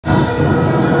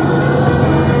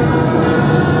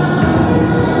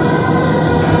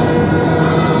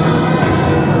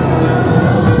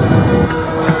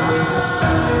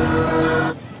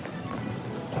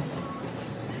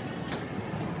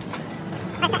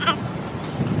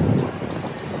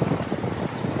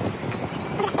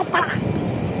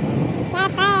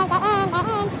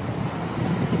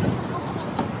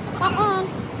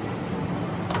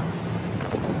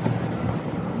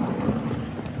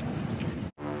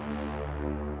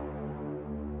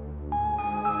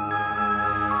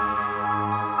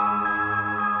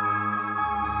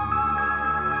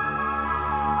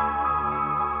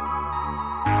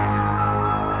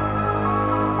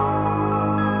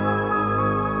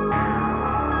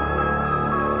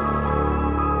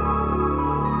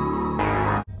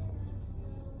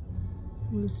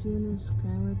Lucy in the sky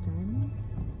with diamonds?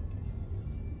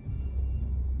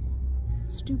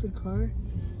 Stupid car.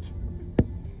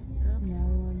 Now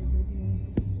we want to video.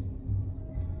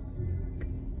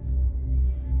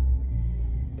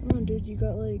 Come on, dude, you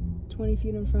got like 20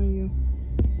 feet in front of you.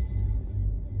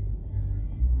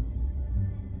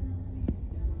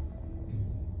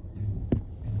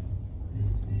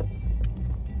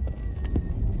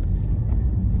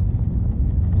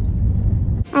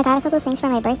 I got a couple of things for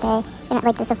my birthday,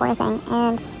 like the Sephora thing,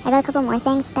 and I got a couple more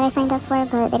things that I signed up for,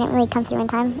 but they didn't really come through in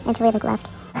time until we left.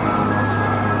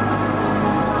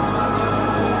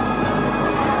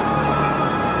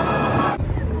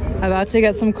 About to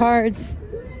get some cards.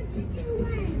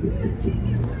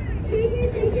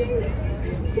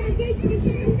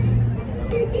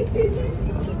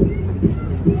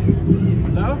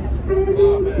 No?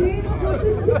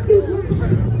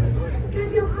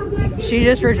 She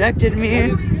just rejected me.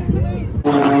 See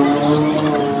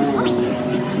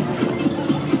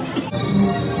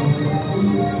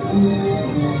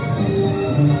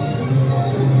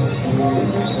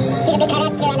the big cut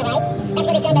up here on the right? That's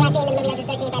where they filmed the last scene in the movie Ocean's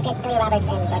 13 by Julia Roberts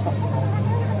and George Clooney.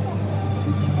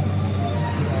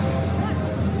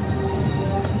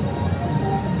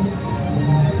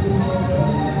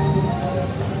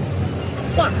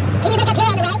 Yeah, can you look up here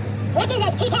on the right? What is the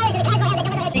two towers of the Castle House that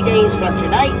come with 60 days from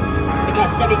tonight, it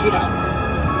costs $72.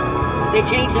 They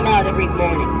change them out every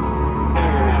morning.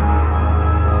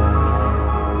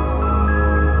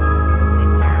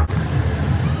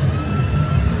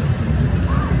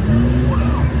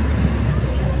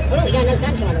 Oh, we got no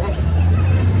sunshine on the right.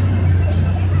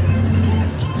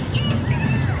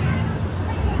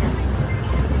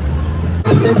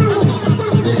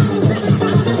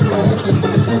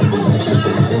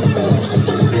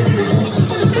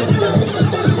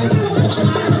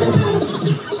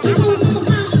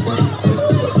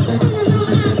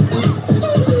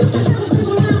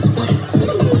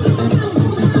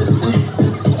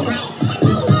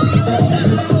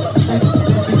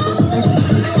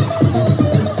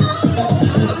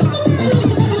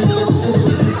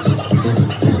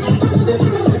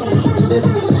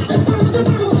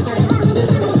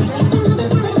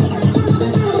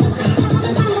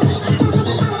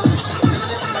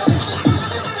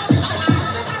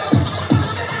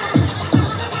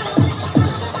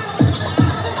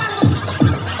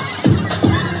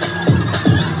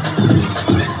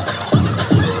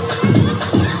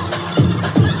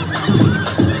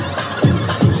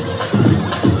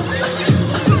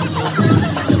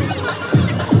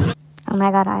 Oh my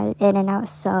god, I in and out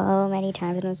so many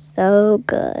times and it was so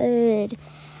good.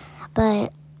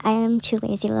 But I am too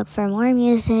lazy to look for more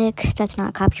music that's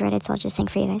not copyrighted, so I'll just sing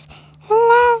for you guys. La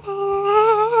la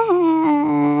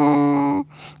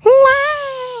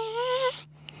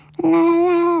la la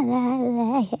la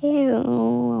la la,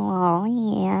 oh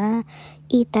yeah,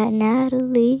 eat that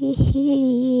Natalie,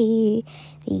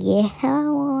 yeah,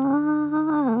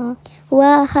 whoa,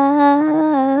 whoa.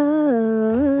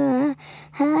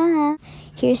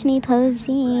 Here's me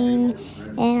posing,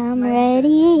 and I'm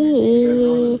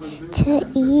ready to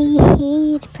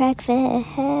eat breakfast.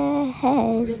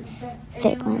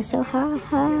 Fit one so hot.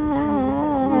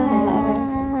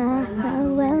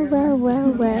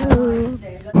 Well.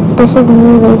 This is me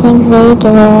leaving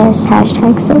Vegas.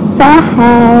 Hashtag so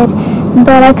sad.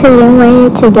 But I couldn't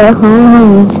wait to get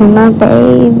home to my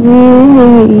baby.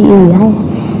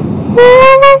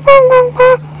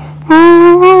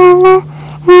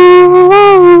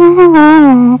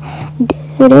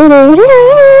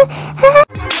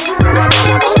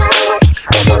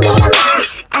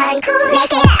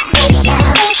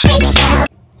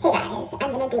 Hey guys,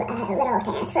 I'm gonna do a little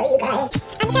dance for you guys.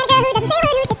 I'm the kind of girl who doesn't say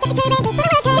a word, who sits at the curb and